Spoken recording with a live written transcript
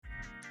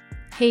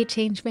Hey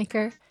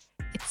Changemaker,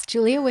 it's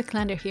Julia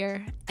Wicklander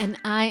here, and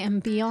I am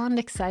beyond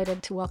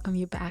excited to welcome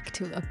you back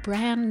to a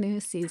brand new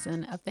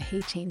season of the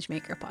Hey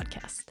Changemaker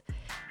podcast.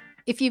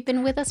 If you've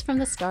been with us from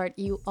the start,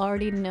 you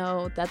already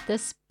know that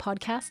this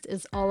podcast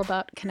is all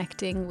about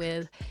connecting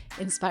with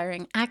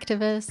inspiring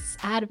activists,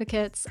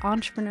 advocates,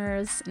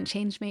 entrepreneurs, and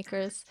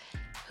changemakers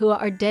who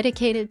are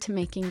dedicated to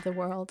making the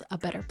world a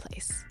better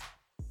place.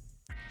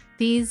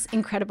 These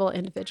incredible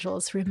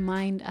individuals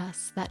remind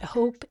us that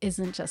hope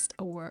isn't just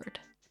a word.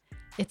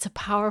 It's a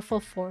powerful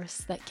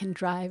force that can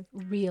drive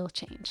real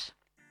change.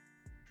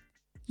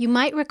 You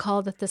might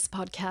recall that this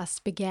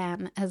podcast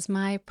began as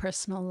my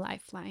personal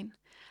lifeline,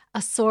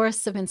 a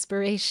source of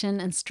inspiration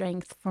and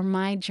strength for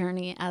my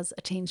journey as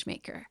a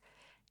changemaker.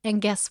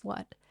 And guess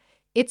what?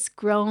 It's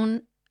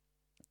grown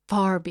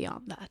far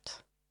beyond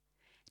that.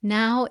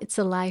 Now it's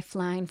a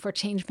lifeline for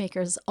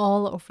changemakers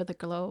all over the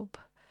globe.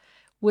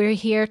 We're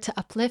here to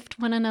uplift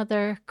one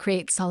another,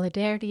 create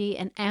solidarity,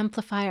 and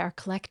amplify our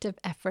collective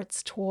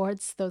efforts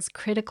towards those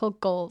critical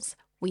goals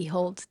we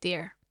hold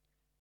dear.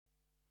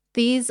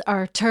 These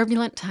are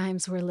turbulent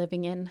times we're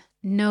living in,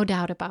 no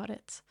doubt about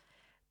it.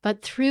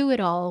 But through it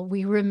all,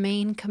 we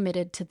remain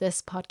committed to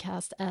this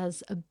podcast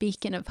as a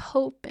beacon of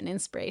hope and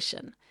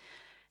inspiration.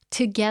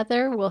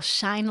 Together, we'll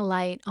shine a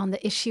light on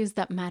the issues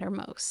that matter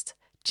most: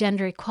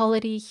 gender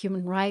equality,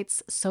 human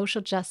rights,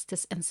 social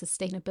justice, and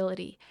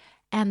sustainability,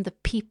 and the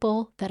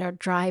people that are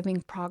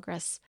driving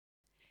progress.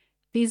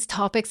 These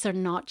topics are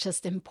not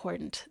just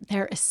important,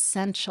 they're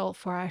essential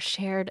for our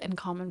shared and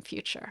common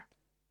future.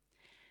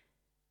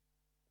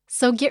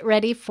 So get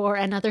ready for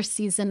another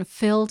season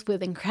filled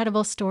with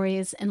incredible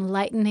stories,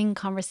 enlightening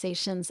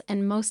conversations,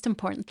 and most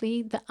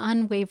importantly, the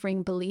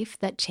unwavering belief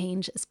that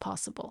change is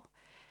possible.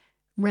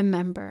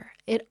 Remember,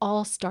 it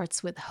all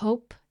starts with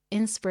hope,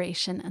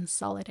 inspiration, and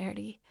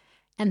solidarity,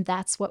 and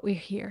that's what we're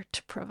here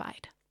to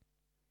provide.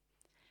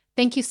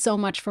 Thank you so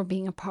much for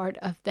being a part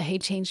of the Hey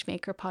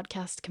Changemaker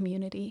podcast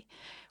community.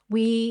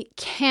 We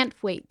can't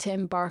wait to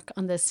embark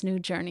on this new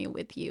journey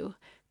with you,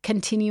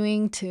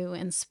 continuing to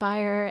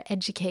inspire,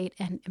 educate,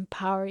 and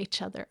empower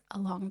each other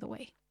along the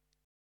way.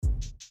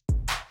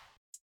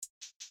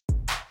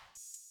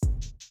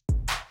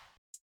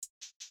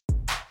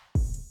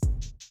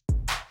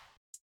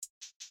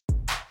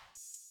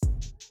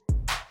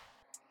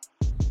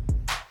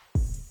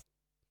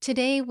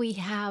 Today, we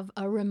have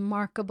a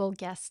remarkable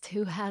guest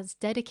who has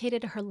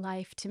dedicated her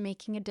life to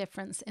making a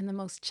difference in the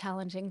most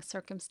challenging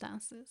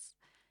circumstances.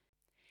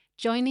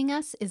 Joining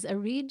us is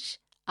Areeg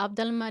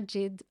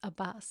Abdalmagid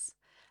Abass,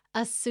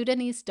 a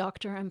Sudanese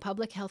doctor and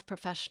public health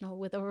professional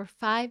with over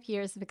 5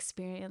 years of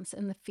experience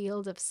in the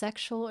field of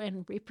sexual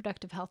and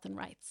reproductive health and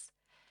rights.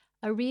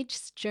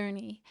 Areeg's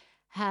journey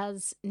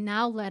has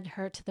now led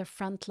her to the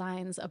front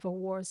lines of a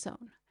war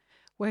zone,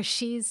 where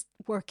she's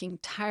working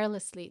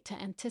tirelessly to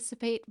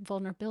anticipate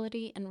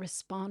vulnerability and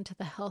respond to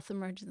the health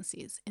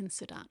emergencies in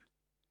Sudan.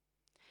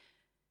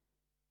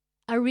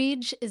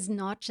 Areeg is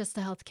not just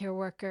a healthcare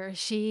worker,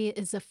 she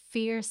is a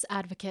fierce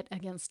advocate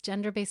against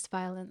gender-based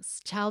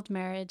violence, child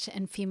marriage,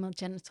 and female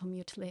genital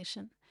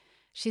mutilation.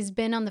 She's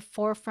been on the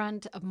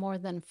forefront of more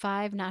than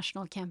 5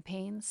 national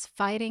campaigns,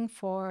 fighting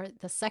for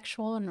the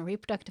sexual and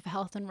reproductive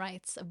health and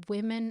rights of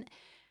women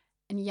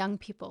and young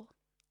people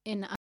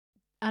in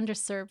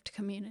underserved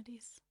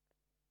communities.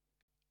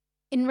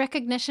 In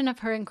recognition of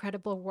her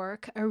incredible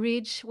work,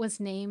 Areeg was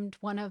named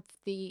one of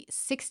the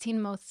 16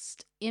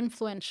 most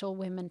influential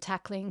women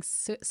tackling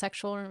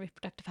sexual and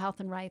reproductive health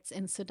and rights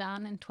in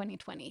Sudan in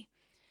 2020.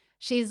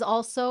 She is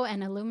also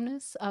an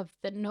alumnus of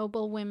the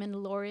Nobel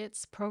Women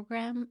Laureates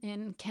program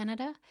in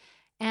Canada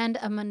and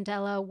a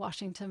Mandela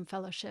Washington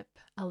Fellowship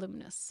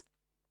Alumnus.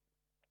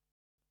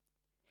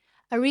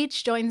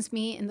 Areeg joins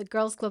me in the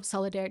Girls Globe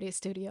Solidarity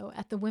Studio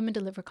at the Women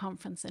Deliver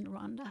Conference in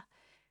Rwanda.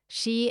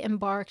 She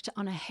embarked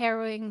on a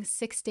harrowing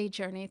 6-day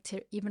journey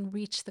to even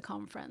reach the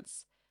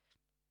conference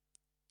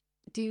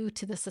due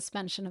to the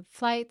suspension of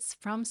flights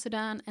from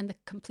Sudan and the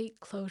complete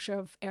closure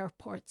of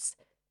airports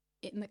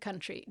in the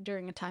country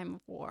during a time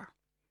of war.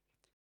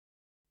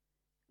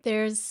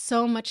 There's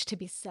so much to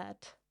be said,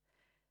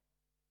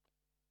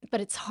 but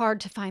it's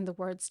hard to find the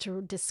words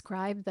to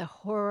describe the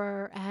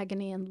horror,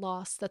 agony, and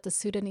loss that the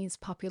Sudanese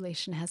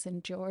population has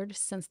endured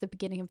since the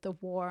beginning of the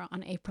war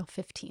on April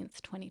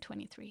 15th,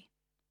 2023.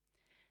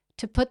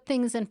 To put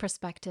things in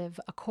perspective,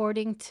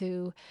 according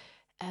to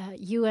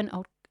UN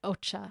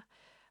OCHA,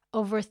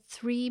 over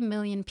 3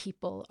 million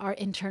people are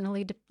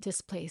internally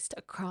displaced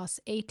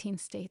across 18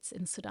 states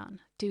in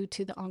Sudan due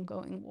to the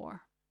ongoing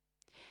war.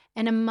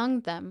 And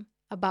among them,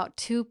 about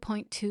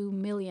 2.2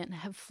 million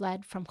have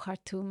fled from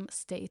Khartoum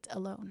state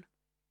alone.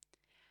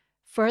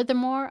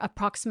 Furthermore,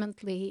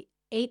 approximately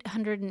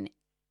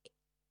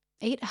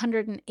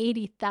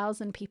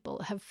 880,000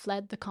 people have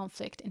fled the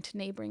conflict into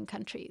neighboring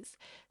countries,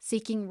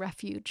 seeking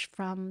refuge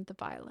from the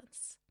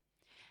violence.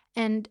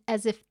 And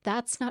as if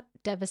that's not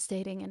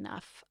devastating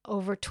enough,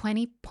 over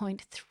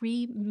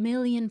 20.3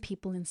 million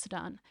people in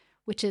Sudan,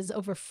 which is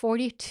over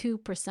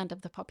 42%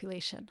 of the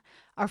population,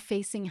 are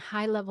facing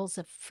high levels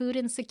of food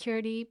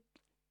insecurity,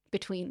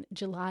 between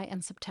July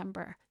and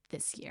September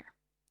this year.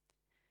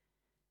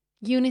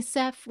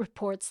 UNICEF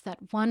reports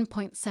that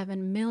 1.7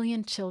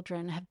 million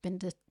children have been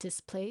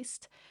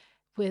displaced,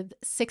 with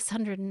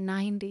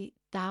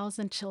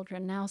 690,000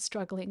 children now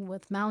struggling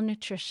with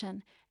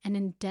malnutrition and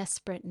in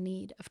desperate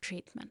need of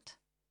treatment.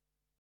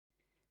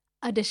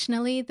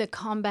 Additionally, the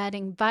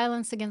Combating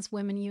Violence Against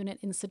Women unit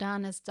in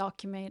Sudan has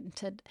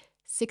documented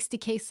 60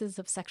 cases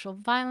of sexual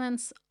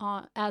violence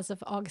as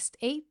of August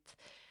 8th,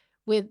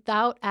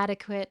 without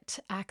adequate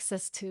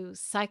access to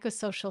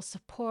psychosocial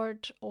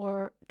support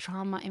or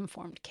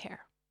trauma-informed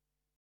care.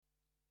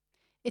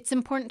 It's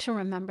important to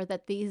remember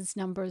that these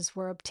numbers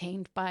were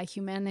obtained by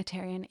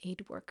humanitarian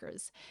aid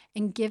workers,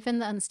 and given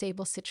the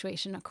unstable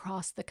situation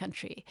across the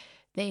country,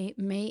 they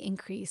may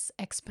increase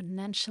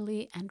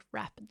exponentially and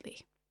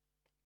rapidly.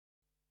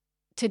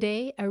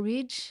 Today,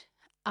 Areeg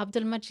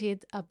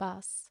Abdalmagid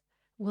Abass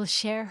will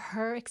share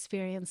her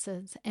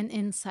experiences and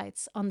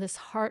insights on this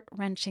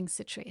heart-wrenching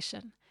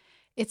situation.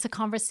 It's a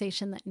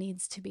conversation that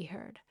needs to be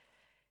heard.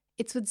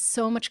 It's with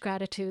so much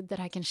gratitude that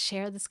I can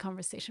share this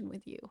conversation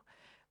with you.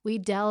 We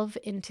delve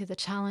into the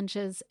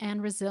challenges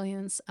and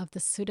resilience of the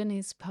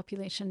Sudanese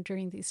population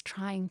during these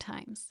trying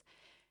times,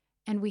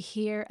 and we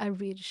hear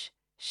Areeg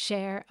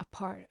share a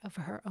part of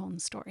her own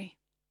story.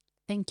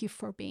 Thank you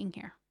for being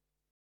here.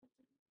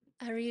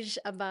 Areeg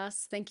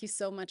Abass, thank you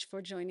so much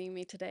for joining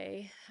me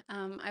today.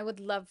 I would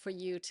love for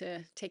you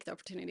to take the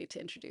opportunity to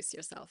introduce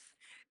yourself.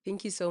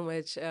 Thank you so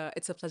much.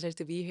 It's a pleasure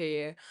to be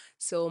here.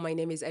 So my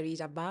name is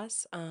Areeg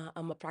Abass.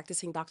 I'm a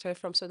practicing doctor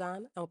from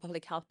Sudan. I'm a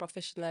public health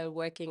professional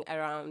working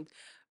around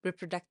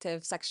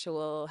reproductive,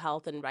 sexual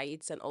health and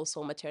rights, and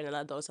also maternal,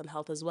 adolescent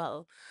health as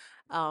well.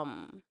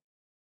 Um,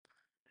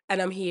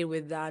 and I'm here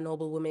with the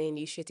Nobel Women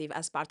Initiative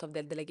as part of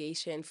the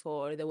delegation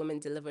for the Women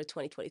Deliver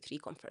 2023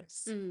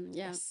 conference. Yeah.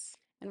 Yes.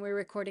 And we're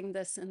recording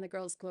this in the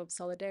Girls Globe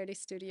Solidarity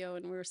Studio,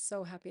 and we're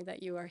so happy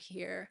that you are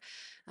here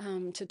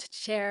to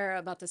share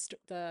about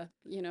the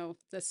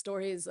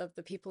stories of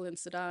the people in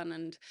Sudan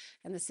and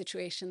the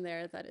situation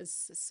there that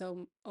is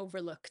so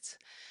overlooked.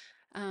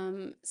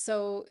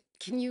 So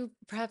can you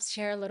perhaps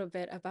share a little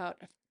bit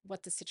about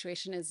what the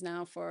situation is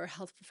now for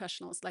health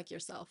professionals like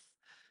yourself?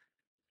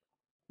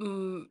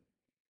 Mm,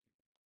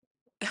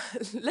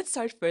 let's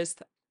start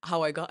first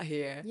how I got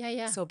here.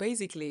 Yeah. So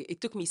basically,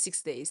 it took me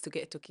 6 days to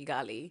get to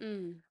Kigali.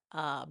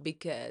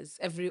 Because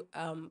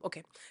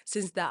okay,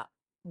 since that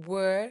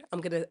war,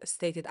 I'm gonna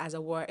state it as a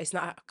war. It's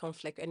not a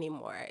conflict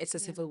anymore. It's a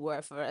civil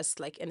war for us,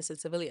 like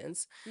innocent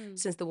civilians.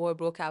 Since the war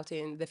broke out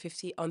on the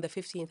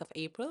 15th of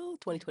April,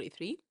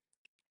 2023,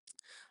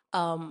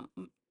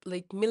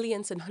 like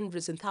millions and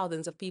hundreds and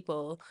thousands of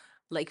people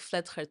like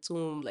fled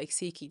Khartoum, like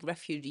seeking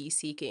refugee,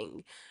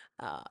 seeking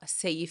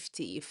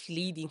safety,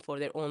 fleeing for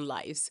their own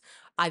lives,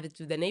 either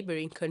to the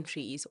neighboring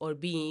countries or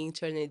being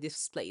internally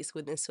displaced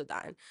within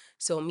Sudan.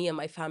 So me and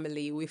my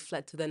family, we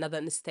fled to the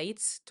northern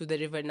states, to the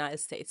River Nile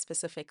state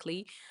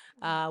specifically.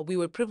 We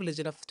were privileged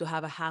enough to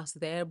have a house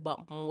there,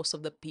 but most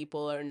of the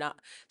people are not.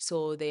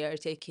 So they are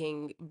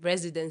taking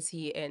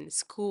residency in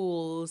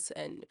schools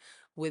and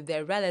with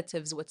their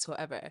relatives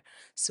whatsoever.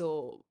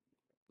 So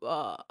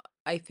uh,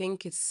 I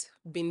think it's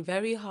been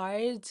very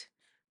hard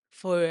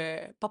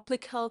for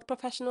public health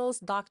professionals,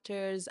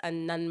 doctors,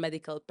 and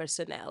non-medical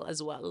personnel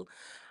as well.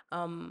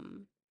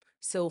 Um,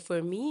 so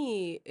for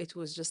me, it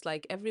was just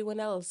like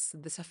everyone else,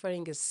 the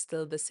suffering is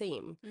still the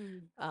same.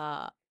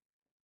 Uh,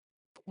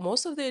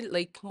 most of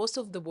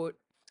the board,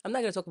 I'm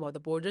not going to talk about the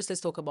borders.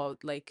 Let's talk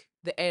about like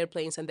the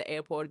airplanes and the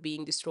airport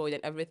being destroyed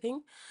and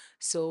everything.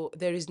 So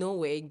there is no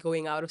way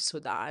going out of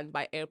Sudan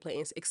by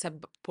airplanes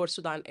except Port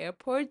Sudan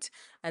airport,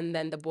 and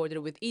then the border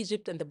with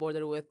Egypt, and the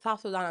border with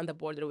South Sudan, and the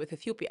border with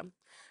Ethiopia.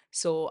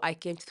 So I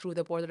came through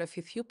the border of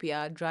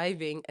Ethiopia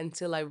driving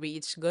until I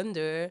reached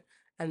Gondar,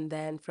 and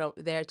then from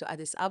there to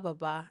Addis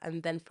Ababa,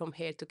 and then from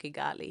here to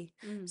Kigali.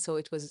 So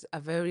it was a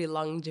very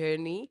long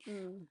journey,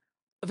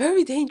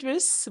 very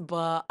dangerous,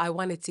 but I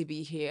wanted to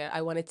be here.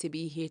 I wanted to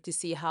be here to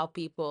see how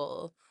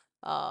people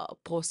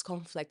post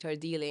conflict are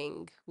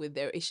dealing with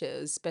their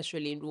issues,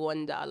 especially in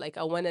Rwanda. Like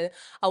I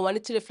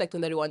wanted to reflect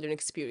on the Rwandan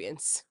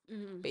experience.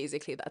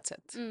 Basically, that's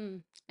it.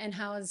 And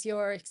how has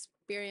your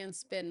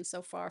experience been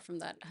so far from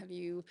that? Have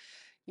you,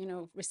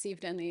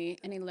 received any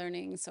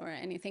learnings or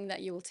anything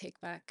that you will take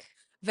back?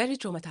 Very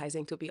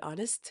traumatizing, to be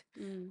honest,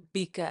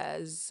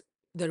 because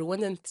the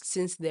Rwandan,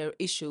 since their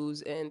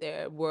issues and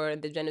their war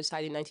and the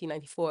genocide in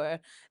 1994,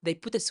 they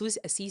put a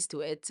cease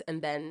to it,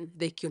 and then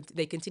they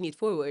continued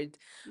forward.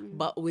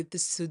 But with the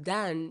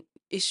Sudan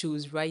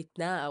issues right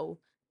now,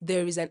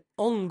 there is an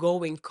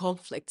ongoing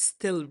conflict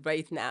still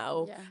right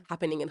now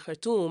happening in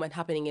Khartoum and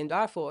happening in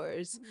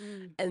Darfur's,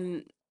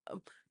 and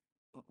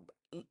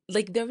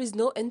like there is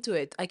no end to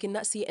it. I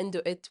cannot see end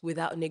to it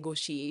without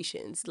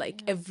negotiations.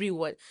 Like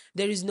everyone,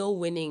 there is no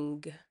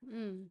winning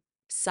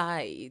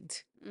side,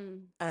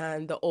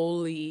 and the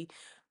only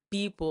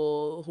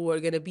people who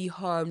are going to be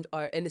harmed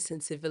are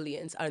innocent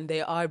civilians, and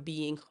they are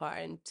being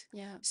harmed.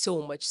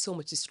 So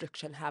much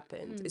destruction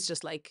happened. It's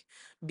just like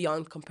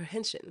beyond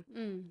comprehension.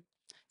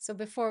 So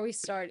before we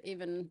start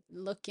even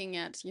looking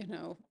at,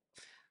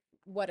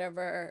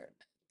 whatever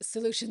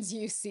solutions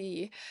you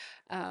see,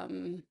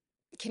 um,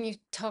 can you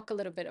talk a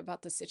little bit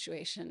about the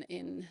situation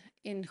in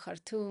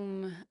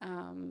Khartoum,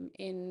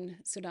 in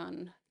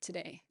Sudan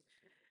today?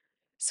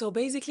 So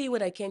basically,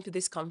 when I came to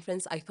this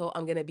conference, I thought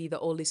I'm gonna be the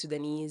only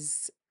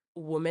Sudanese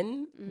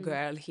woman Mm,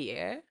 girl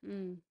here.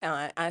 mm,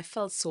 I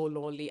felt so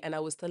lonely, and I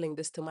was telling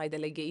this to my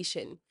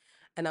delegation,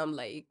 and I'm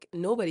like,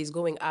 nobody's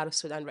going out of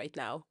Sudan right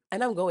now,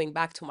 and I'm going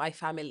back to my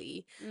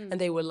family. And mm,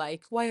 they were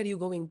like, why are you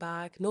going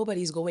back?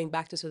 Nobody's going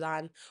back to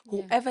Sudan.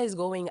 yeah, Whoever is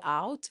going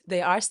out,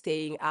 they are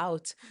staying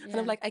out. And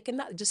I'm yeah, like, I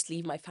cannot just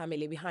leave my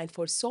family behind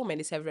for so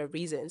many several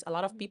reasons. A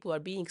lot of mm, people are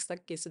being stuck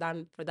in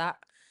Sudan for that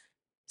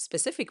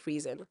specific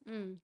reason.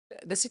 mm,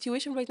 The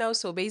situation right now,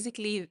 so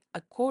basically,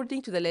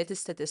 according to the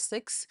latest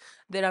statistics,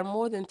 there are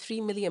more than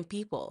 3 million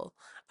people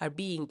are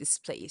being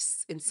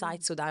displaced inside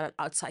mm, Sudan and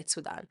outside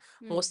Sudan.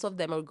 mm, Most of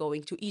them are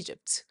going to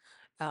Egypt.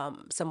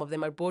 Some of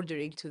them are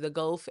bordering to the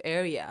Gulf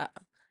area,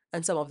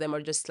 and some of them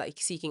are just like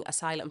seeking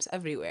asylums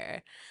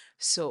everywhere.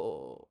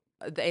 So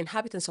the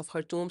inhabitants of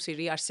Khartoum,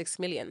 Syria, are 6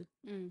 million.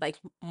 mm, Like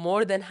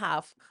more than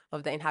half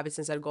of the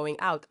inhabitants are going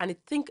out. And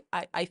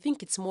I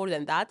think it's more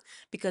than that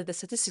because the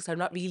statistics are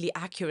not really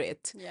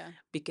accurate yeah,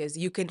 because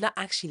you cannot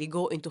actually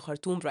go into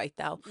Khartoum right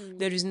now. mm,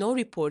 There is no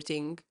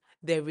reporting,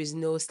 there is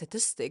no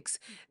statistics,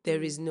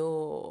 there mm, is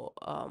no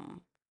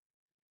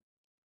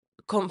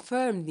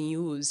confirmed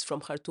news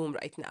from Khartoum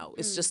right now.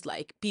 It's mm, just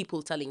like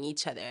people telling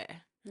each other,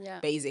 yeah,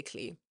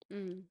 basically.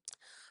 mm,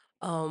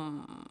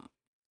 Um,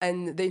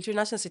 and the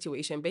international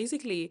situation,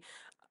 basically,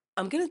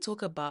 I'm going to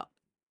talk about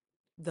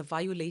the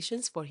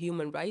violations for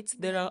human rights.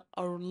 There yeah,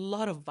 are a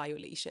lot of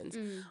violations,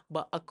 mm,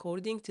 but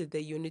according to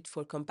the Unit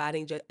for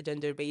Combating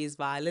Gender-Based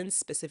Violence,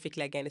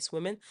 specifically against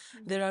women,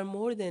 mm, there are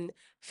more than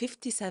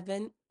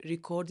 57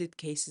 recorded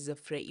cases of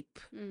rape.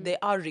 mm, They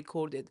are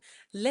recorded,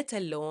 let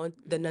alone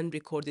the mm,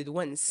 non-recorded yeah,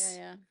 ones.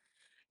 yeah,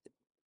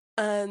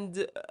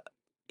 And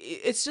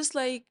it's just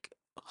like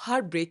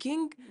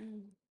heartbreaking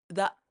mm,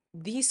 that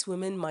these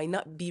women might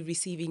not be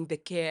receiving the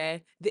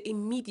care, the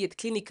immediate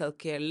clinical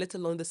care, let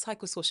alone the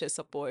psychosocial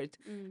support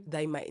mm,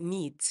 they might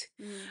need,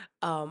 mm,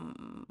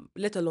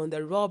 let alone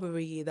the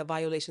robbery, the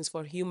violations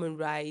for human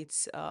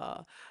rights,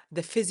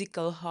 the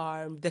physical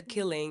harm, the mm,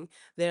 killing.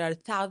 There are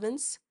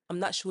thousands. I'm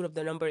not sure of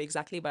the number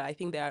exactly, but I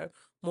think there are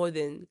more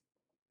than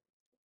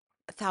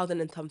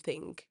 1,000 and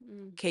something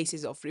mm,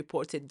 cases of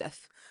reported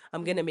death.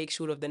 I'm gonna mm. make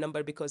sure of the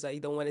number because I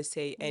don't want to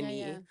say Yeah, yeah.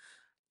 any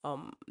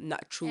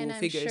not And true I'm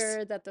figures.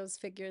 sure that those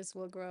figures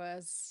will grow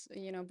as,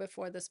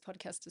 before this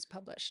podcast is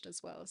published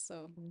as well.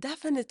 So,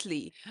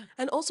 Definitely.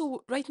 And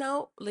also right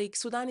now, like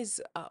Sudan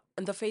is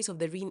in the face of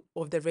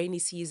the rainy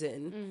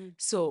season. mm,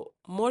 So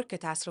more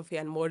catastrophe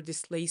and more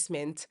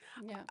displacement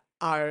yeah.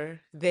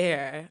 are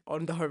there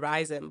on the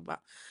horizon. But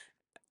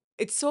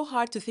it's so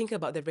hard to think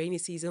about the rainy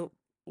season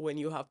when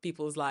you have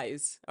people's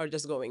lives are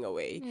just going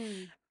away.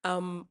 Mm,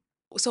 Um,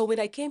 so when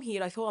I came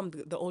here, I thought I'm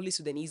the only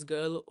Sudanese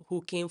girl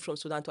who came from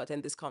Sudan to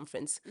attend this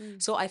conference.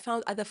 mm. So I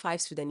found other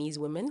five Sudanese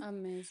women,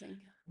 Amazing.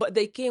 but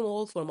they came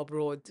all from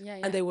abroad. Yeah,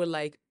 And yeah. they were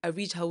like,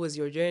 Areej, how was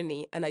your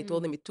journey? And I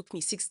told Mm, them it took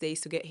me 6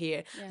 days to get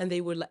here. yeah. And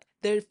they were like,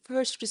 their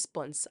first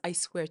response, I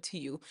swear to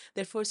you,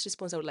 their first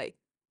response,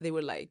 they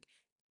were like,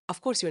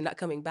 of course you're not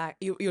coming back.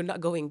 You're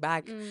not going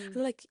back. Mm, And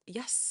I'm like,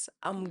 yes,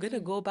 I'm gonna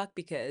mm, go back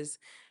because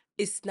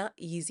it's not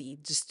easy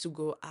just to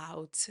go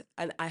out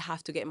and I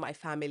have to get my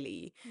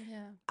family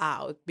yeah.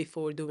 out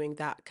before doing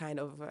that kind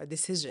of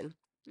decision.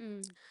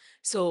 Mm,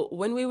 So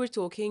when we were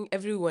talking,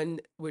 everyone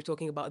were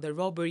talking about the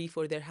robbery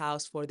for their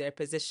house, for their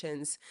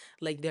possessions.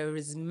 Like there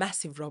is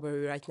massive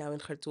robbery right now in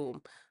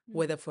Khartoum, mm,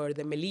 whether for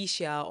the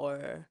militia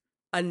or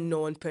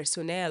unknown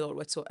personnel or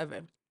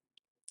whatsoever.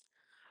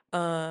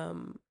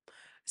 Um,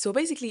 so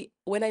basically,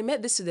 when I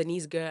met this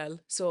Sudanese girl,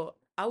 so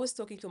I was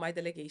talking to my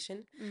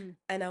delegation mm,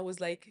 and I was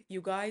like,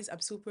 you guys,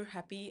 I'm super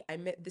happy. I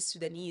met this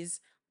Sudanese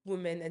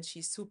woman and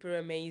she's super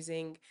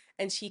amazing.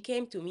 And she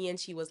came to me and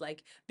she was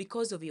like,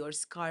 because of your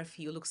scarf,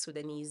 you look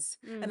Sudanese.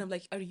 And mm, I'm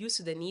like, are you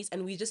Sudanese?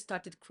 And we just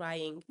started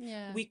crying.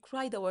 yeah. We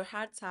cried our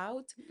hearts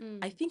out.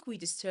 I Mm, think we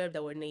disturbed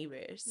our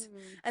neighbors.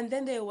 mm, And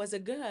then there was a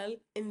girl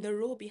in the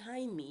row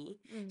behind me.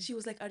 mm, She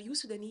was like, are you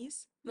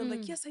Sudanese? And I'm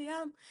like, mm, yes, I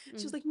am.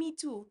 She was mm, like, me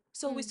too.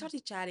 So we mm,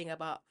 started chatting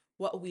about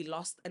what we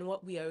lost and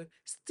what we are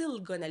still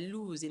gonna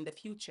lose in the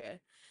future.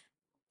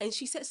 And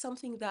she said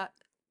something that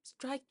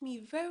struck me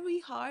very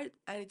hard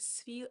and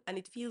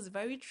it feels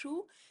very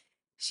true.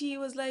 She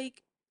was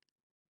like,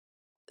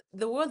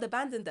 the world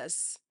abandoned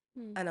us.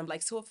 mm. And I'm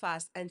like, so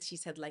fast. And she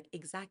said, like,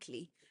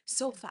 exactly,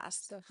 so Yeah.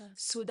 fast. So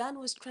fast. Sudan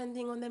was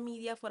trending on the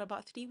media for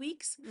about 3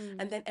 weeks. Mm,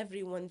 And then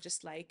everyone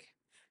just like,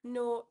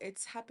 no,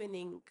 it's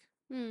happening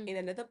mm, in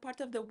another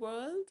part of the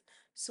world.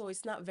 So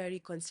it's not very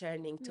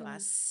concerning to mm,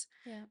 us.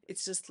 yeah.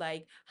 It's just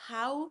like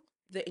how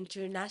the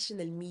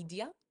international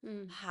media,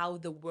 Mm, how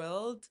the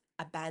world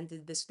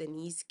abandoned the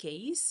Sudanese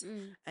case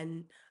mm,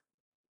 and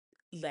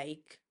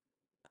like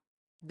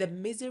the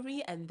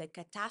misery and the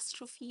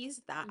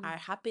catastrophes that mm, are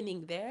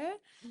happening there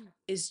mm,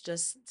 is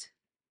just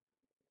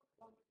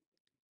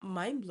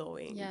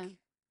mind-blowing. Yeah.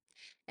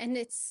 And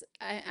it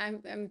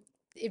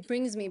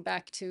brings me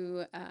back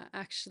to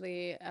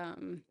actually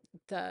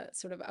the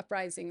sort of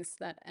uprisings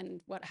that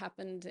and what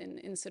happened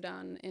in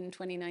Sudan in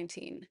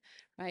 2019,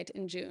 right,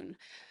 in June.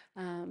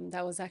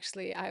 That was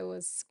actually, I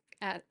was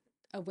at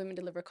a Women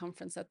Deliver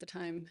conference at the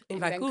time In in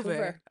Vancouver.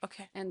 Vancouver,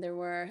 Okay. and there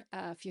were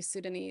a few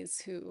Sudanese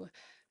who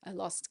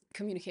lost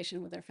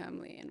communication with their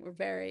family and were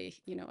very,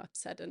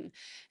 upset.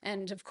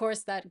 And of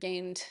course, that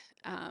gained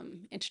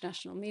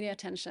international media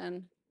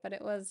attention, but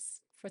it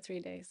was for 3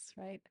 days,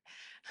 right?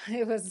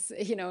 It was,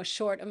 a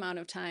short amount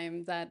of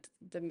time that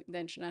the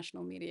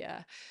international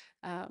media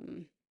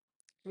um,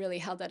 really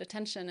held that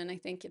attention. And I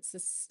think it's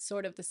this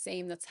sort of the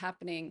same that's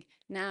happening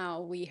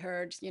now. We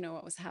heard,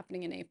 what was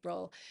happening in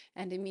April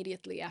and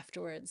immediately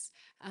afterwards,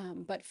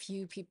 but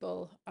few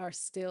people are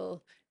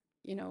still,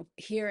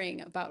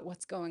 hearing about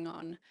what's going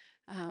on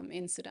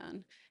in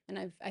Sudan.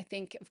 And I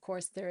think, of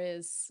course, there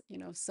is,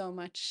 so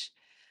much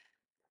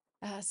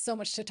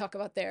to talk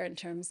about there in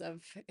terms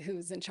of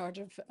who's in charge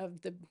of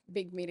the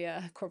big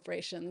media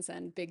corporations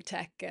and big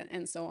tech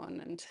and so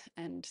on.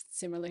 And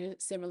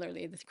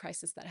similarly, the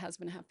crisis that has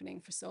been happening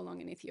for so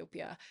long in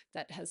Ethiopia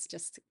that has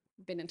just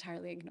been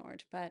entirely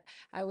ignored. But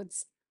I would,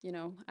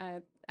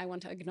 I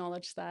want to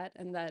acknowledge that,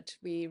 and that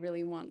we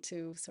really want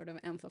to sort of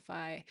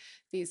amplify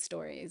these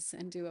stories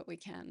and do what we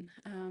can.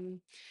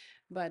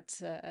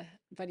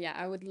 But yeah,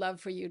 I would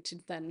love for you to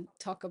then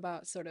talk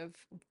about sort of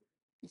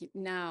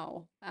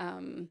now,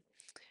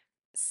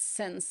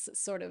 since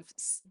sort of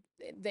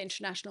the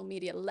international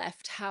media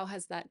left, how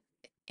has that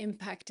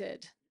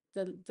impacted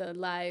the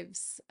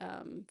lives,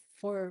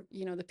 for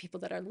the people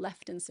that are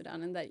left in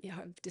Sudan and that you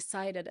have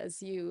decided,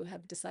 as you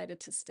have decided,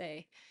 to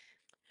stay?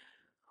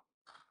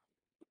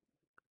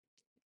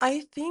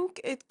 I think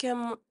it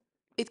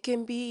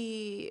can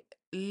be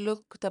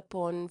looked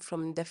upon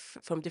from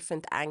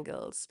different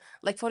angles.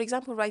 Like for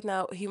example, right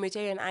now,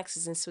 humanitarian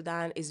access in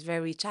Sudan is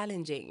very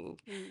challenging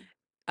Mm,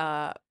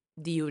 uh,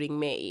 during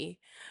May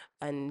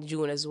and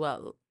June as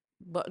well.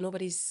 But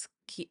nobody's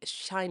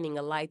shining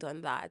a light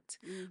on that.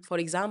 mm, For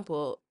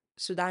example,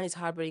 Sudan is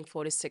harboring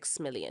 46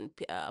 million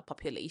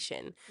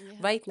population. yeah.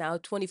 Right now,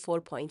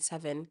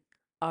 24.7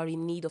 are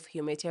in need of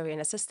humanitarian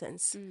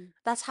assistance. Mm,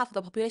 That's half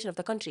the population of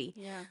the country.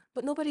 yeah.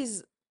 But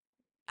nobody's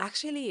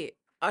actually,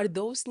 are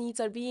those needs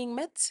are being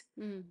met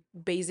Mm,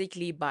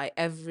 basically by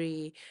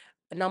every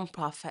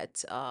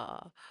nonprofit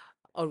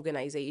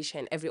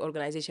organization, every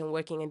organization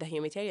working in the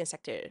humanitarian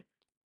sector.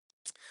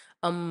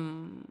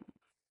 Um,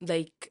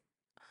 like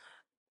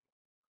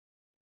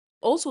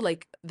also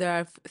like there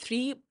are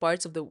three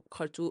parts of the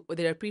Khartoum.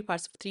 There are three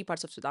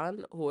parts of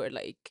Sudan who are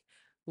like,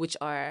 which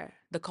are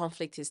the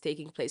conflict is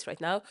taking place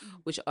right now, mm,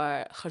 which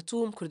are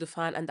Khartoum,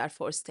 Kordofan, and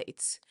Darfur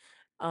states.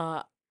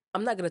 Uh,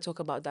 I'm not gonna talk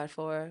about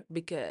Darfur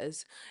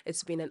because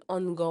it's been an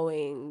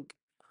ongoing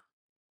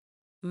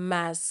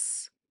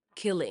mass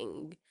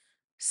killing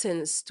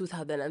since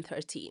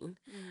 2013,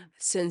 mm,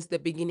 since the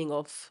beginning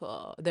of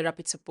the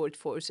rapid support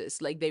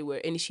forces, like they were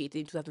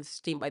initiated in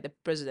 2016 by the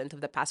president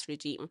of the past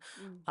regime,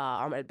 mm,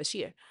 Omar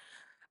al-Bashir.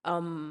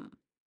 um,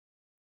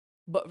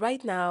 but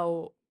right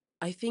now,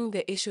 I think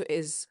the issue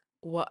is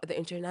what the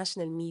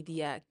international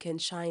media can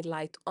shine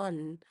light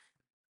on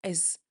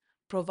is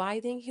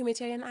providing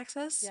humanitarian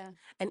access yeah.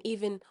 and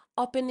even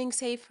opening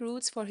safe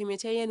routes for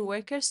humanitarian Mm,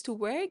 workers to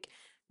work,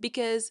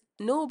 because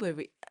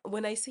nobody,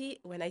 when I say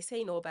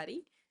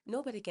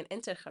nobody can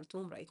enter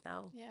Khartoum right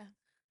now. yeah.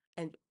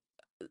 And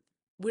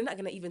we're not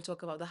going to even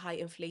talk about the high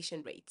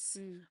inflation rates.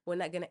 Mm, We're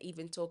not going to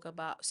even talk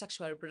about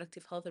sexual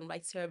reproductive health and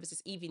rights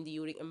services. Even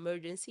during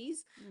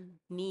emergencies, mm,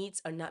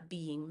 needs are not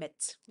being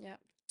met. yeah.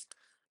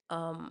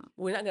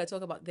 We're not going to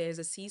talk about there's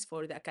a cease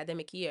for the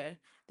academic year.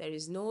 There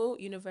is no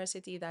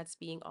university that's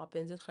being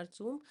opened in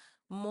Khartoum.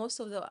 Most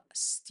of the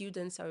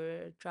students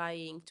are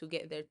trying to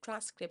get their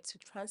transcripts to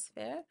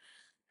transfer.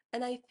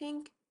 And I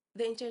think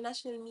the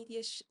international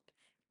media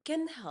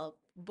can help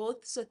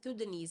both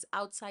Sudanese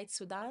outside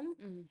Sudan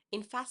Mm,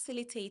 in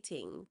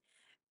facilitating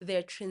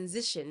their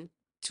transition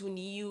to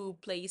new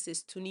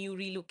places, to new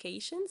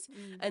relocations,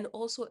 mm, and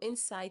also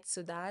inside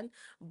Sudan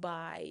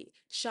by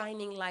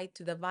shining light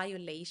to the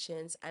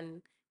violations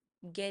and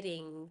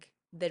getting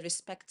the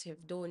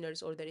respective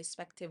donors or the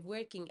respective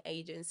working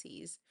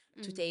agencies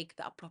to mm, take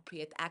the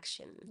appropriate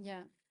action.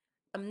 yeah.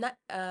 I'm not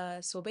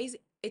so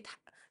basic it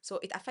so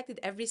it affected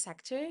every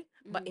sector,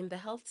 but Mm, in the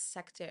health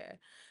sector,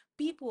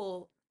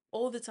 people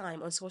all the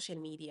time on social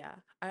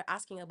media are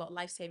asking about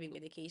life-saving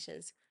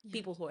medications. yeah.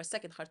 People who are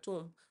stuck in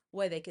Khartoum,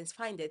 where they can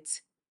find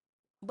it,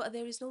 but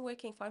there is no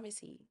working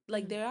pharmacy.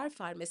 Like Mm, there are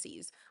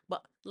pharmacies,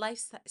 but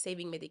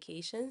life-saving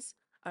medications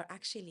are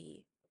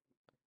actually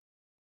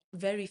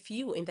very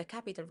few in the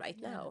capital right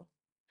yeah. now.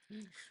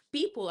 Mm,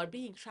 People are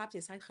being trapped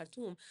inside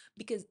Khartoum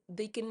because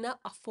they cannot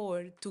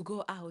afford to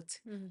go out.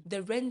 mm,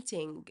 The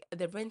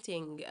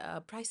renting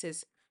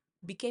prices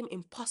became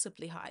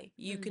impossibly high.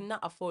 You mm, cannot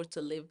afford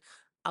to live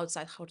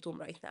outside Khartoum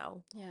right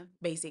now, yeah.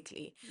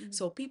 basically. Mm,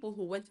 So people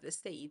who went to the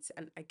States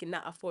and I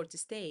cannot afford to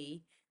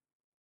stay,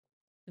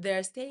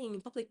 they're staying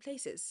in public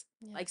places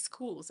Yeah. like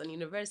schools and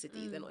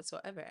universities and Mm.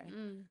 whatsoever.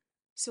 Mm.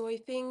 So I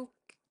think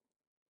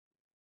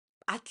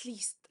at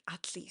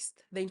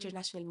least the Mm.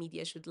 international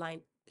media should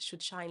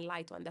shine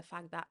light on the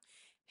fact that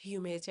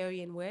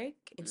humanitarian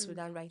work in Mm.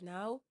 Sudan right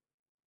now,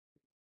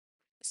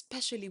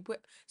 especially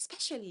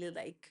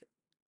like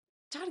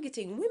Mm.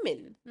 targeting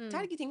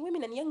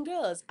women and young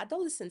girls,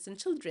 adolescents and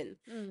children,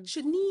 Mm.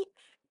 should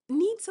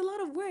needs a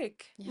lot of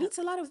work. Yeah. Needs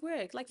a lot of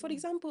work. Like for Mm.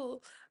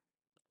 example,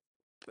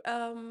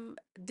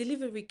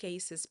 delivery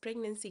cases,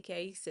 pregnancy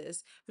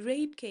cases,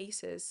 rape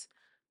cases,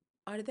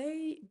 are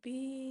they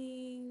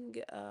being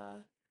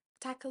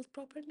tackled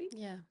properly?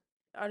 Yeah.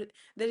 Are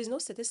there is no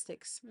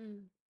statistics.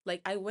 Mm.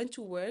 Like I went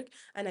to work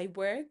and I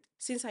worked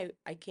since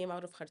I came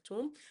out of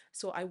Khartoum.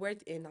 So I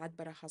worked in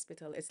Adbara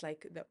Hospital. It's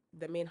like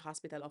the main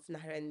hospital of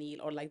Nahr and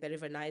Nil, or like the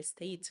River Nile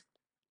state.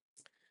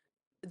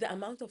 The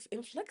amount of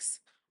influx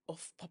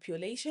of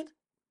population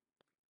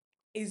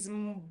is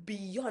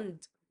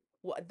beyond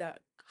what the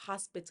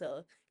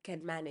hospital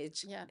can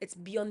manage. Yeah. It's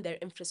beyond their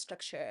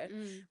infrastructure.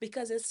 Mm.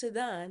 Because in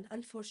Sudan,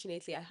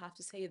 unfortunately, I have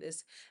to say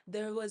this,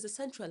 there was a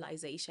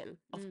centralization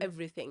of Mm.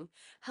 everything: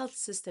 health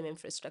system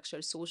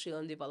infrastructure, social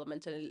and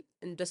developmental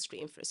industry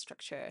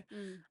infrastructure.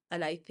 Mm.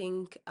 And I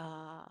think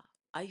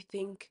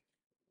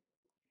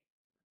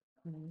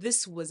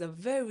this was a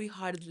very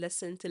hard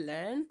lesson to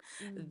learn,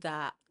 Mm.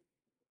 that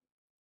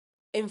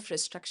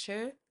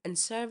infrastructure and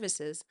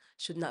services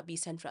should not be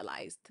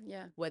centralized,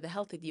 Yeah. whether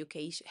health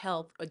education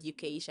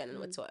and Mm.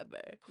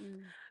 whatsoever.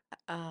 Mm.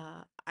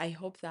 I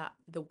hope that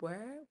the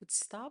war would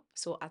stop,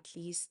 so at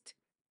least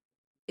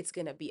it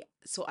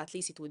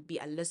would be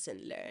a lesson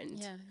learned.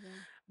 Yeah.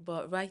 Yeah.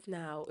 But right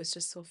now it's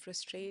just so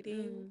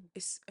frustrating.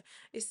 Mm.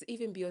 It's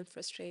even beyond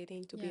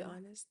frustrating, to be Yeah.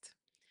 honest.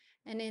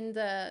 And in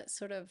the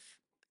sort of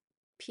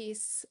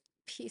peace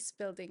peace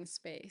building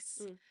space,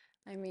 Mm,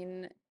 I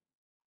mean,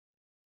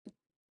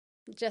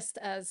 just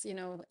as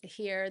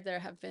here there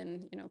have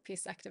been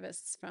peace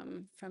activists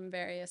from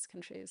various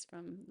countries,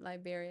 from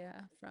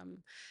Liberia,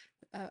 from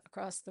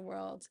across the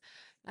world.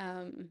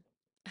 um,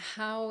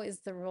 how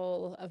is the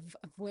role of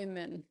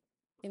women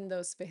in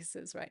those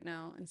spaces right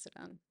now in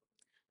Sudan?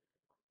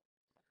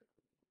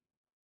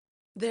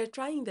 they're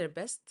trying their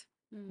best,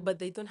 Mm. but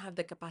they don't have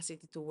the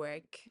capacity to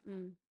work,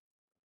 Mm.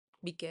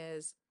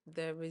 because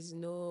there is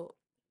no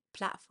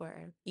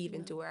platform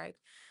even No. to work.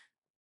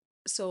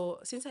 So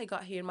since I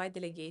got here, my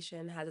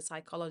delegation has a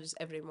psychologist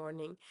every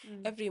morning.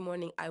 Mm. Every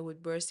morning I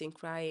would burst in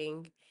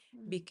crying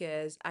Mm.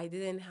 because I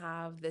didn't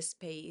have the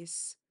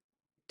space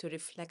to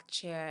reflect,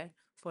 share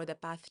for the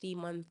past 3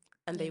 months,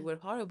 and they Yeah. were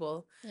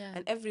horrible. Yeah.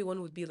 And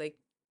everyone would be like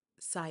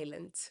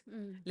silent.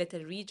 Mm. Let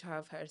her reach her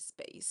of her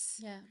space.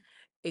 Yeah.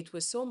 It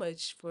was so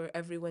much for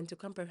everyone to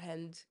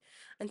comprehend.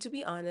 And to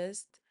be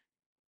honest,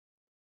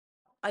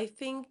 I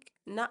think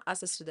not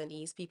us as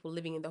Sudanese, people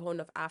living in the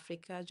Horn of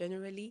Africa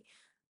generally,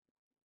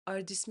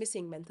 are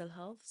dismissing mental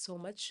health so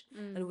much,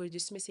 and Mm. we're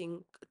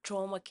dismissing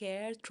trauma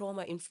care,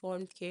 trauma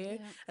informed care,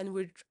 Yeah. and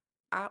we're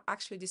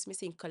actually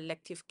dismissing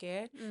collective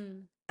care.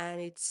 Mm.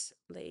 And it's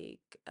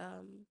like,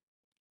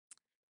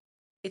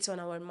 it's on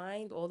our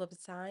mind all of the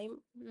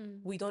time.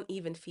 Mm. We don't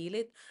even feel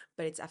it,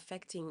 but it's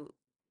affecting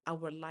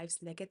our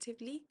lives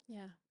negatively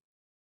Yeah.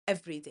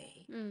 every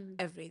day, Mm.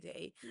 every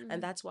day. And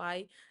Mm. that's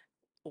why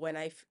when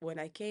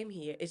I came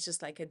here, it's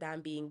just like a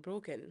dam being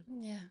broken.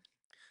 Yeah.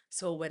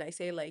 So when I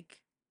say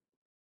like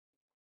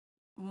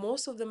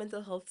most of the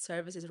mental health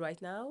services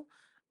right now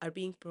are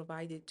being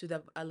provided to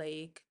the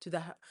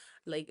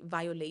like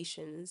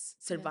violations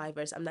Yeah.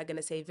 survivors. I'm not going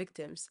to say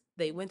victims.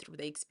 They went through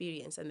the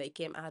experience and they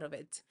came out of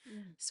it.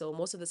 Mm. So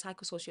most of the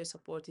psychosocial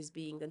support is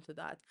being done to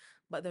that,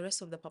 but the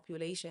rest of the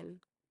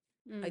population,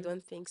 I Mm.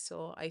 don't think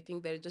so. I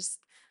think they're just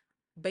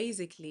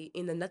basically,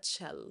 in a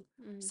nutshell,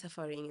 Mm.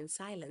 suffering in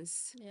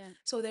silence. Yeah.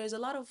 So there's a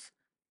lot of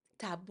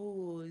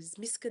taboos,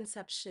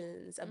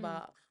 misconceptions Mm.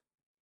 about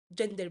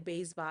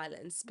gender-based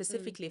violence, Mm.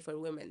 specifically for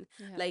women.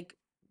 Yeah. Like,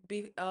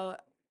 be,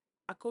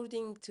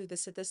 according to the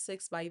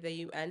statistics by the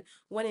UN,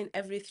 1 in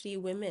every 3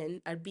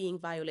 women are being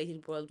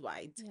violated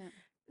worldwide. Yeah.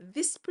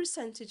 This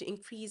percentage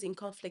increase in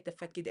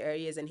conflict-affected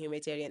areas and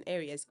humanitarian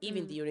areas,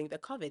 even Mm. during the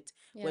COVID,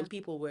 when Yeah.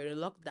 people were in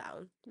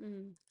lockdown.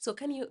 Mm. So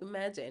can you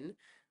imagine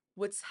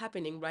what's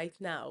happening right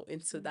now in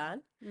Mm.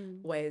 Sudan,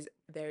 Mm. where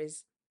there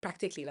is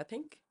practically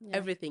nothing? Yeah.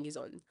 Everything is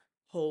on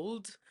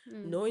hold,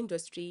 Mm. no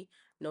industry,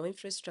 no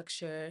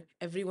infrastructure,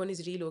 everyone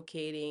is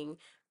relocating.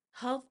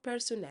 Health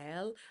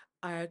personnel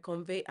are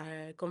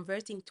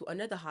converting to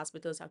another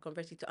hospitals, are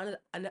converting to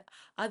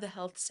other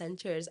health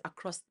centers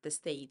across the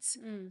states,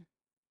 Mm.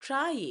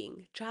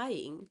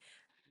 trying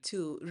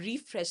to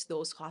refresh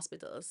those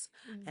hospitals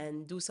Mm.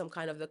 and do some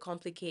kind of the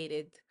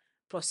complicated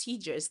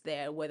procedures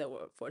there, whether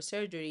for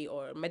surgery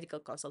or medical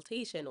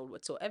consultation or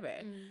whatsoever.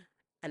 Mm.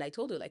 And I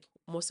told her, like,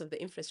 most of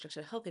the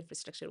infrastructure, health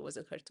infrastructure, was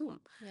in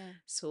Khartoum. Yeah.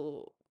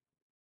 So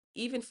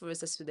even for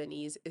us as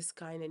Sudanese, it's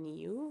kind of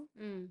new,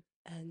 Mm.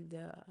 and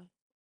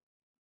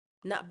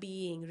not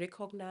being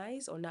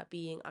recognized or not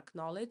being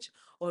acknowledged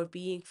or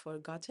being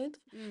forgotten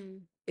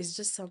Mm. is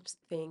just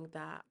something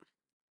that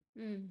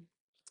Mm.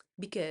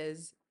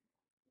 because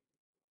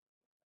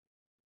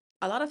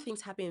a lot of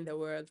things happen in the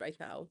world right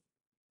now,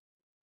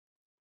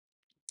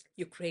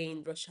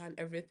 Ukraine, Russia, and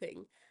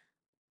everything.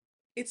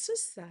 It's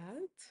just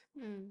sad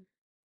Mm.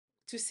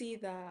 to see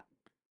that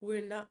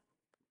we're not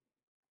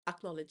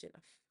acknowledged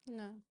enough,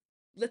 No.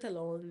 let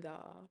alone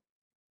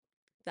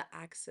the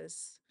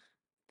access,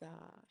 the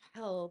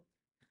help,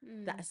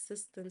 the Mm.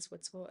 assistance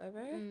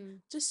whatsoever,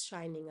 Mm. just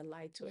shining a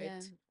light to Yeah.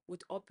 it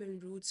with open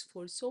roots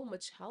for so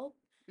much help,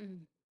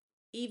 Mm.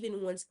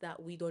 even ones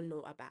that we don't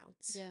know about.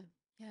 Yeah.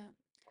 Yeah.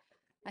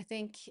 I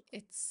think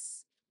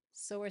it's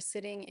so we're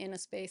sitting in a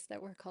space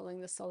that we're calling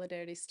the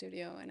Solidarity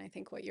Studio. And I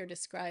think what you're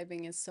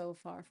describing is so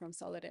far from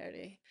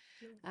solidarity.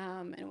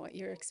 And what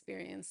you're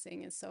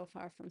experiencing is so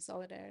far from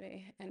solidarity.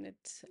 And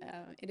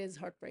it is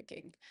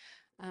heartbreaking.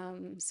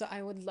 So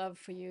I would love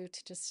for you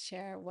to just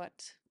share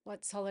what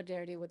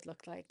solidarity would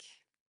look like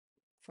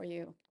for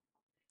you.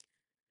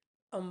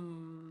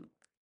 Um,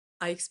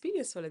 I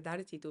experienced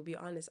solidarity, to be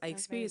honest. I Very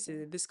experienced it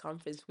good. at this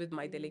conference with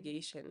my Mm.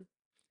 delegation.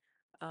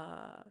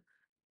 Uh,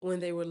 when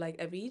they were like,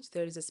 Areej,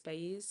 there is a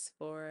space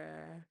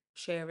for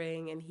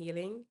sharing and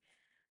healing.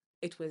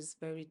 It was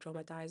very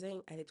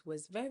traumatizing and it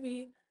was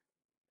very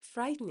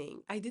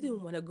frightening. I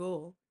didn't want to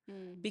go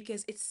Mm.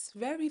 because it's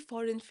very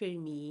foreign for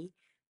me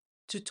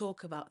to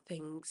talk about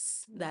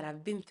things that Mm.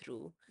 I've been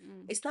through.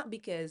 Mm. It's not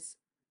because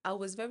I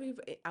was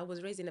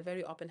raised in a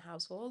very open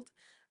household,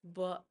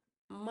 but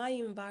my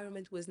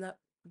environment was not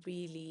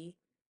really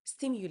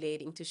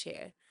stimulating to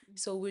share.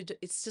 So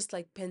it's just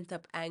like pent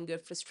up anger,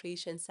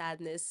 frustration,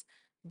 sadness,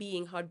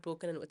 being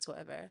heartbroken and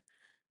whatsoever.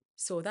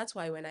 So that's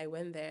why when I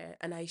went there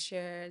and I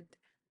shared,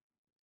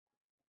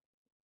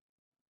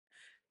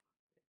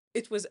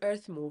 it was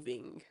earth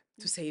moving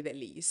to Mm. say the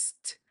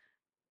least.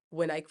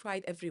 When I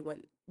cried,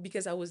 everyone,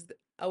 because I was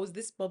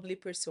this bubbly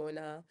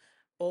persona,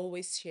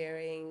 always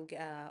sharing,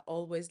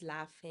 always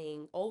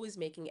laughing, always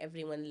making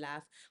everyone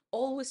laugh,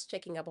 always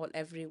checking up on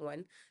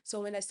everyone.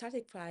 So when I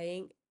started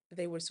crying,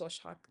 they were so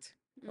shocked.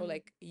 Oh, Mm.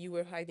 like you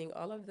were hiding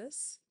all of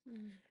this?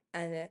 Mm.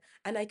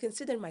 And I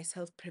consider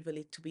myself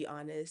privileged, to be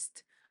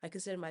honest. I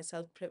consider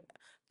myself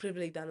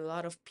privileged than a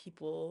lot of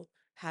people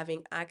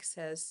having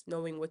access,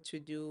 knowing what to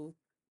do,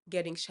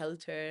 getting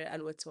shelter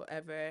and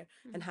whatsoever,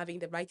 and Mm. having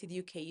the right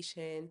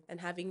education and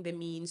having the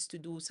means to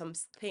do some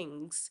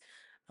things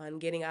and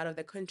getting out of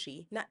the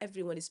country. Not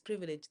everyone is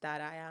privileged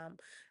that I am.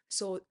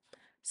 So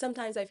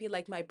sometimes I feel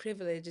like my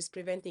privilege is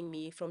preventing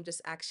me from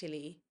just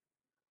actually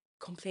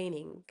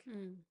complaining,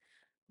 Mm.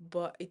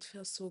 but it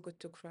felt so good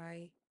to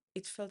cry.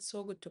 It felt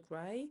so good to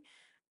cry.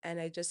 And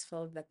I just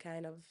felt the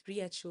kind of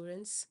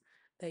reassurance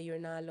that you're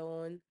not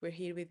alone. We're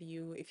here with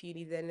you if you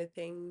need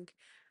anything.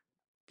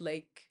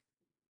 Like,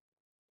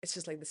 it's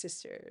just like the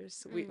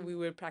sisters. Mm. We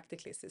were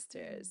practically Mm.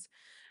 sisters.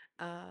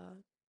 Uh,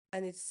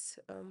 and it's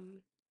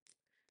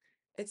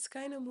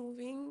kind of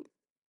moving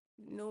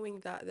knowing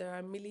that there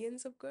are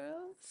millions of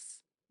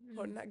girls who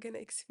are Mm. not gonna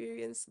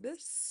experience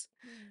this,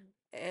 Mm.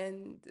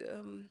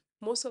 and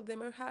most of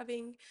them are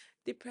having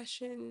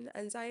depression,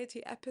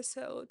 anxiety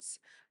episodes,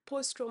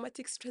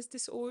 post-traumatic stress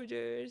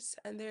disorders,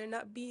 and they're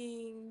not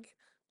being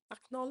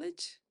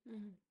acknowledged.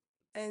 Mm.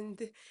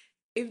 And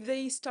if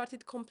they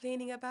started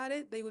complaining about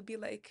it, they would be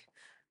like,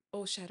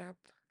 "Oh, shut up!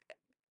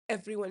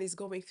 Everyone is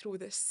going through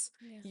this.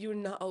 Yeah. You're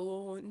not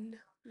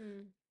alone."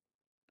 Mm.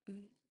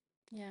 Mm.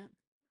 Yeah.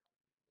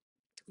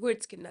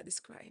 Words cannot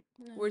describe.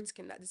 No. Words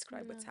cannot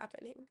describe what's No.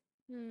 happening.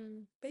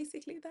 Mm.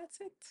 Basically,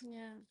 that's it.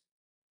 Yeah.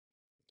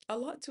 A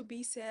lot to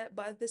be said,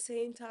 but at the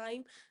same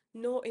time,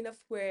 no enough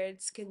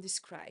words can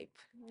describe.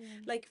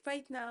 Yeah. Like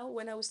right now,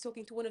 when I was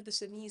talking to one of the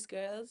Sudanese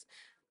girls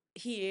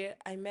here,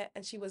 I met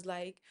and she was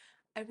like,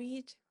 I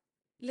read,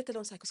 let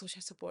alone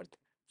psychosocial support,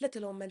 let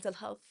alone mental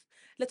health,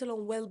 let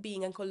alone well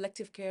being and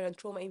collective care and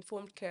trauma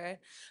informed care.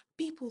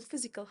 People's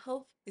physical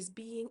health is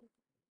being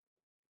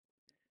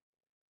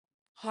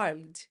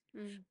harmed.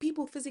 Mm.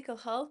 People's physical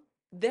health,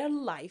 their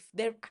life,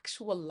 their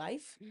actual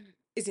life Mm.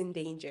 is in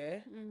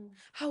danger. Mm.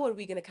 How are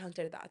we going to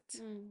counter that?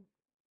 Mm.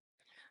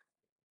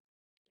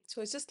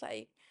 So it's just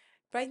like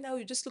right now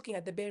you're just looking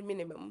at the bare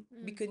minimum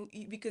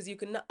Mm. because you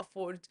cannot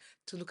afford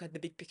to look at the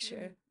big Mm.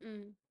 picture.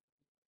 Mm.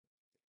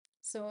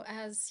 So,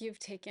 as you've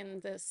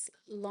taken this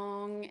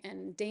long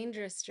and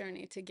dangerous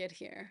journey to get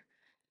here,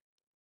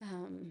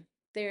 um,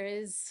 there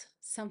is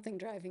something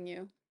driving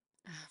you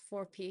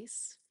for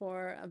peace,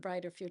 for a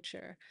brighter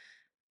future.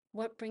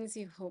 What brings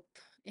you hope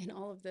in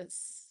all of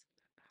this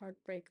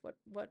heartbreak?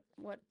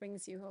 What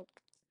brings you hope?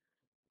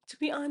 To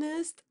be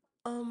honest,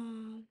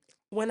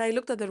 when I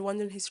looked at the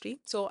Rwandan history,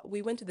 so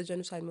we went to the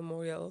genocide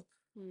memorial.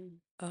 Mm.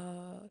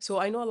 So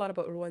I know a lot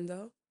about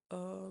Rwanda,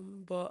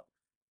 but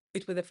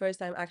it was the first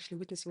time actually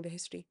witnessing the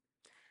history.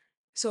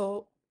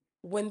 So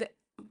when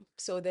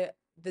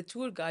the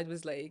tour guide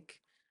was like,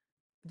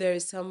 there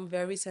is some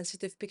very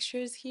sensitive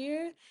pictures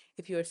here.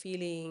 If you're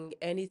feeling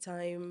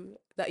anytime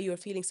that you're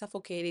feeling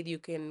suffocated, you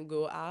can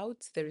go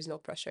out. There is no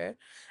pressure.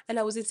 And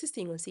I was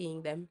insisting on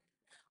seeing them.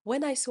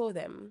 When I saw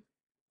them,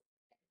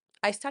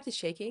 I started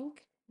shaking.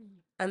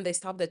 And they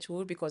stopped the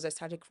tour because I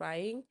started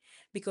crying,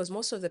 because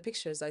most of the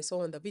pictures I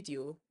saw in the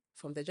video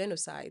from the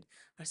genocide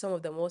are some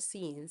of the most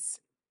scenes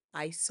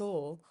I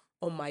saw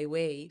on my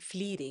way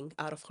fleeing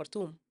out of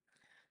Khartoum.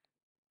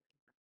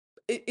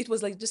 It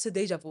was like just a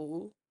deja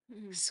vu.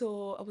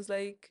 So I was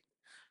like,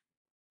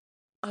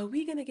 are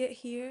we gonna get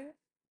here?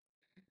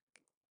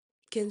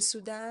 Can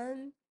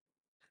Sudan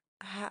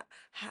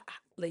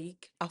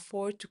like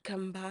afford to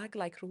come back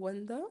like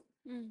Rwanda?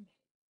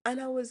 And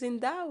I was in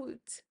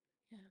doubt.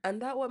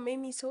 And that what made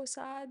me so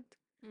sad,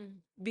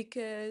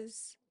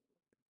 because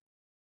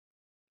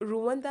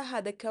Rwanda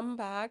had a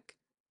comeback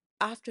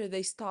after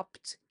they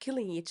stopped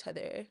killing each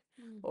other,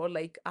 or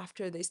like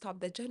after they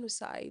stopped the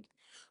genocide.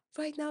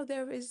 Right now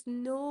there is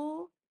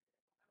no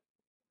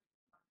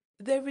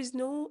the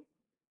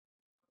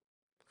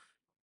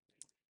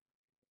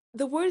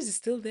words is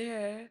still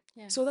there.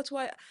 Yeah. So that's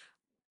why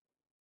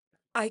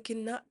I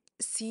cannot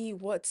see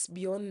what's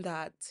beyond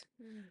that.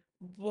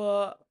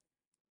 But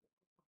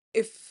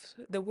if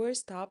the war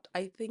stopped,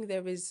 I think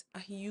there is a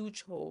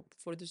huge hope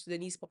for the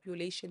Sudanese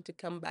population to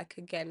come back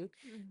again,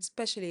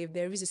 especially if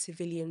there is a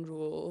civilian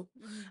rule.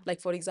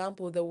 Like, for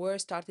example, the war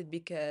started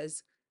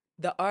because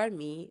the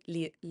army,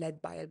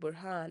 led by Al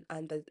Burhan,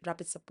 and the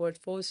rapid support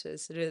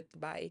forces, led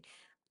by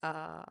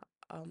uh,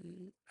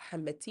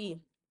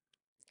 Hamati,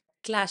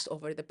 clashed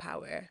over the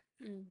power.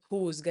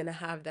 Who's gonna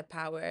have the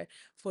power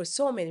for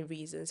so many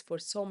reasons, for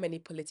so many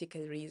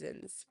political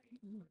reasons.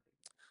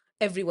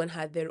 Everyone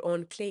had their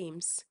own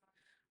claims,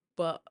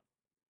 but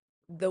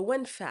the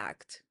one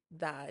fact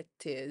that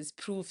is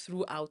proved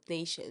throughout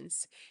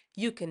nations,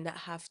 you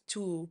cannot have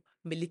two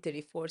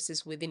military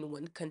forces within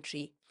one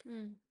country.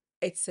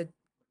 It's a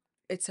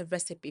it's a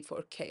recipe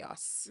for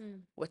chaos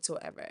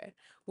whatsoever.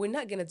 We're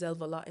not gonna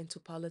delve a lot into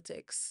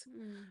politics,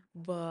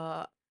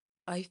 but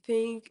I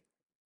think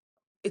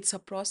it's a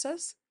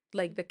process.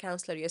 Like the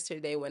counselor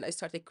yesterday, when I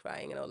started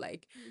crying,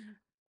 like,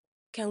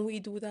 can we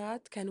do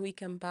that? Can we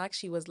come back?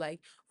 She was like,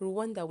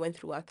 Rwanda went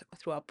through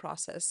a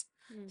process.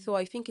 So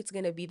I think it's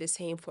gonna be the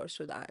same for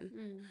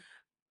Sudan.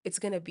 It's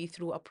going to be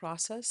through a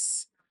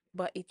process,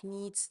 but it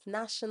needs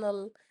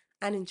national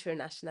and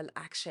international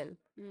action.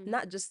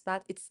 Not just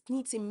that, it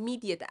needs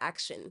immediate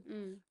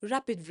action,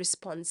 rapid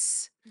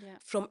response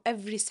from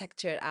every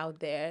sector out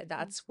there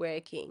that's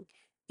working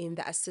in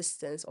the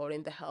assistance or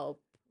in the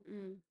help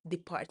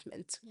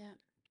department.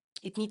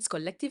 It needs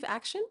collective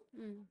action.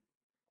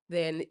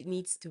 Then it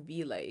needs to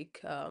be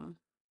like,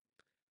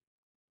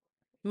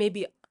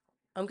 maybe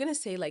I'm going to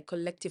say like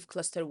collective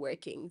cluster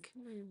working,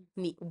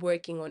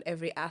 working on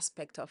every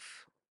aspect of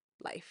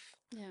life.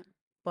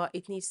 But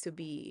it needs to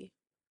be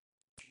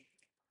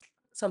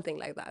something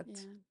like that,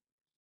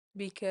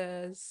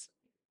 because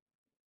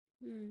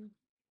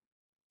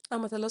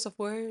I'm at a loss of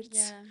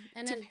words.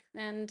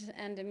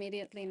 And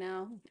immediately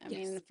now, I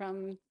mean, Yes.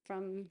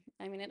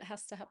 I mean, it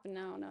has to happen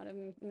now, not a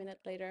minute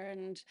later.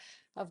 And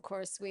of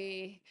course,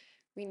 we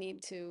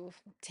need to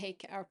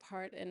take our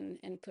part in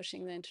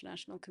pushing the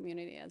international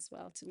community as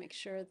well to make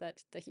sure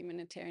that the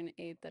humanitarian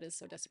aid that is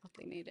so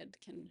desperately needed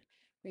can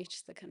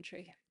reach the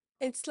country.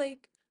 It's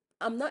like,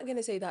 I'm not going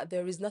to say that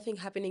there is nothing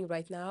happening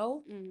right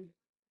now,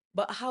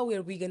 but how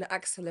are we going to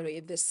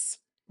accelerate this,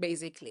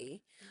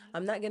 basically?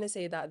 I'm not going to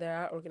say that there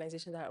are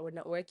organizations that are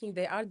not working.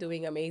 They are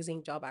doing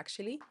amazing job,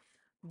 actually.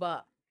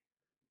 But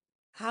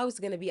how is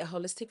going to be a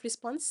holistic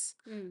response,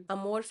 a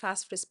more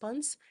fast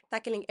response,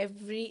 tackling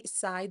every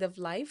side of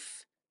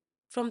life,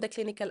 from the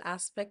clinical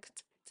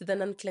aspect to the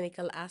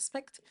non-clinical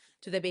aspect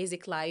to the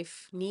basic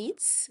life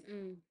needs,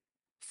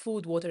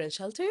 food, water, and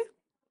shelter,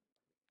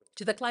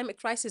 to the climate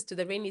crisis, to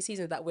the rainy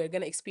season that we're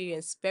going to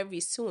experience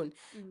very soon,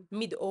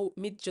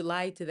 mid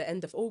July to the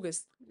end of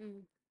August.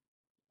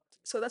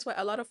 So that's why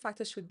a lot of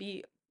factors should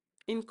be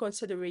in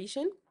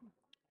consideration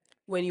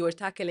when you are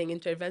tackling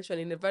intervention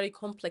in a very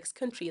complex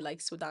country like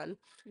Sudan.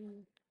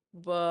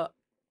 But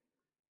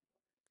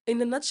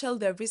in a nutshell,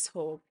 there is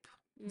hope.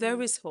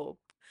 There is hope.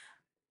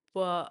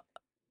 But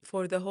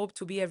for the hope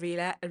to be a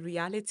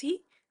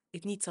reality,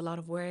 it needs a lot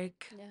of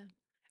work.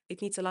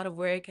 It needs a lot of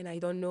work, and I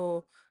don't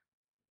know,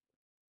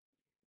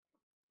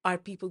 are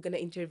people going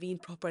to intervene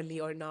properly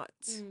or not?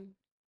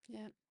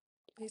 Yeah.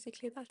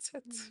 Basically, that's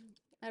it.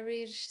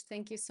 Areej,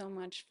 thank you so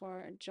much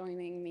for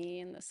joining me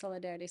in the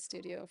Solidarity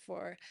Studio,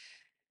 for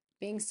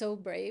being so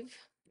brave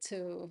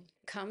to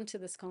come to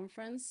this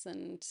conference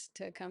and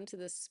to come to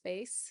this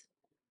space,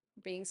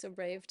 being so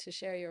brave to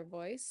share your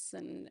voice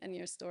and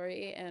your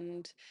story,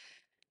 and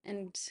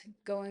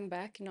going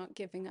back, not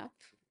giving up.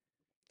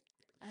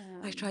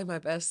 I tried my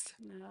best.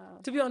 No.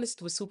 To be honest,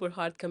 it was super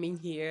hard coming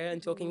here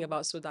and talking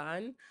about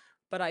Sudan,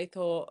 but I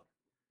thought,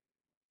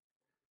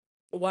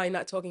 why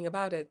not talking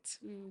about it?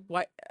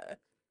 Why?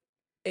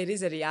 It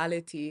is a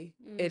reality.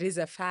 It is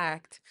a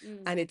fact,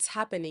 and it's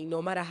happening.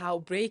 No matter how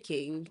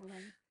breaking,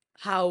 Right.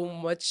 how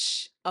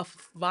much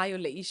of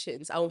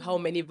violations, how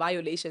many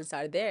violations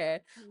are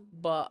there,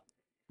 but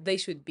they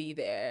should be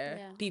there.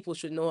 Yeah. People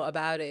should know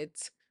about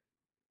it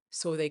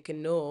so they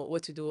can know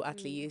what to do,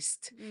 at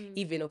least,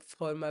 even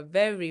from a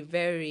very,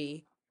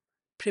 very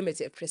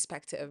primitive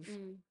perspective.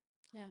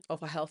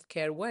 of a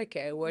healthcare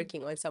worker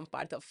working on some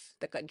part of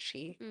the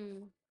country.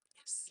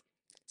 Yes.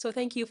 So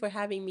thank you for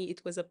having me.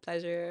 It was a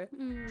pleasure.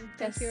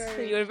 Thank you, Yes,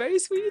 Areeg. you're very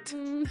sweet.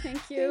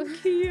 Thank you.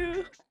 Thank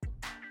you.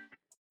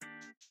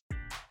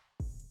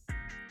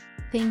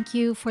 Thank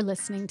you for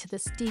listening to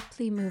this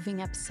deeply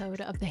moving episode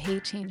of the Hey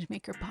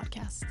Changemaker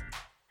podcast.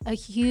 A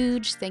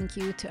huge thank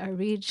you to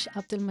Areeg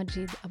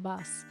Abdalmagid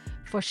Abass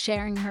for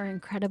sharing her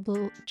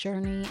incredible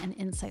journey and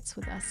insights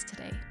with us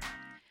today.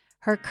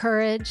 Her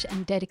courage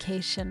and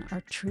dedication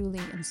are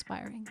truly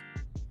inspiring.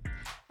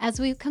 As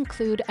we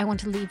conclude, I want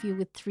to leave you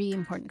with 3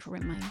 important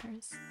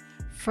reminders.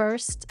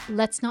 First,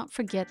 let's not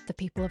forget the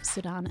people of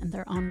Sudan and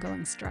their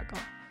ongoing struggle.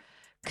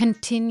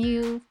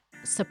 Continue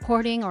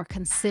supporting or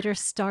consider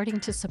starting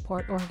to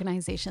support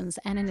organizations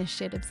and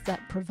initiatives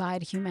that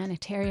provide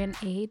humanitarian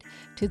aid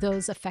to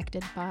those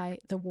affected by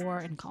the war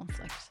and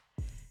conflict.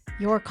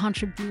 Your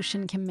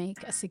contribution can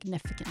make a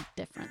significant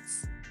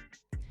difference.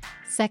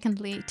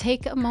 Secondly,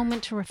 take a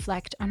moment to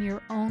reflect on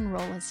your own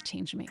role as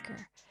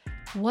changemaker.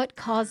 What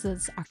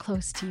causes are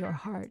close to your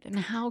heart, and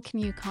how can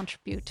you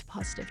contribute to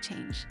positive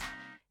change?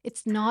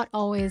 It's not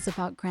always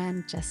about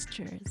grand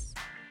gestures.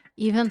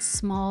 Even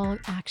small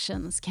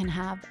actions can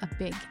have a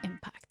big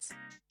impact.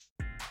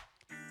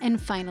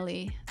 And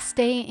finally,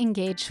 stay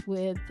engaged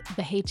with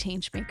the Hey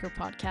Changemaker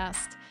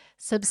podcast.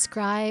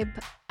 Subscribe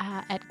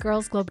at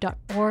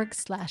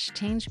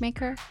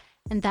girlsglobe.org/changemaker.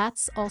 And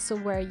that's also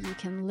where you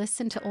can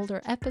listen to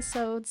older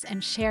episodes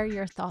and share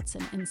your thoughts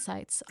and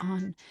insights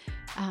on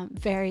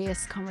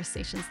various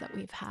conversations that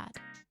we've had.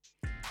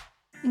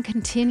 And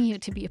continue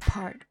to be a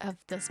part of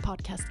this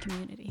podcast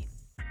community.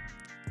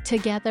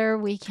 Together,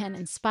 we can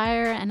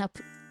inspire and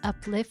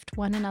uplift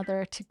one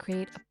another to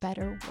create a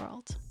better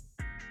world.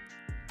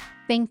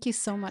 Thank you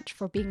so much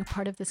for being a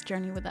part of this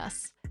journey with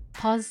us.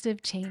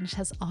 Positive change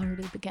has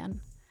already begun.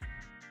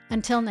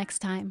 Until next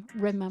time,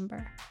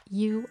 remember,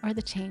 you are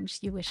the change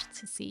you wish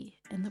to see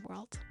in the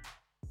world.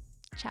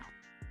 Ciao.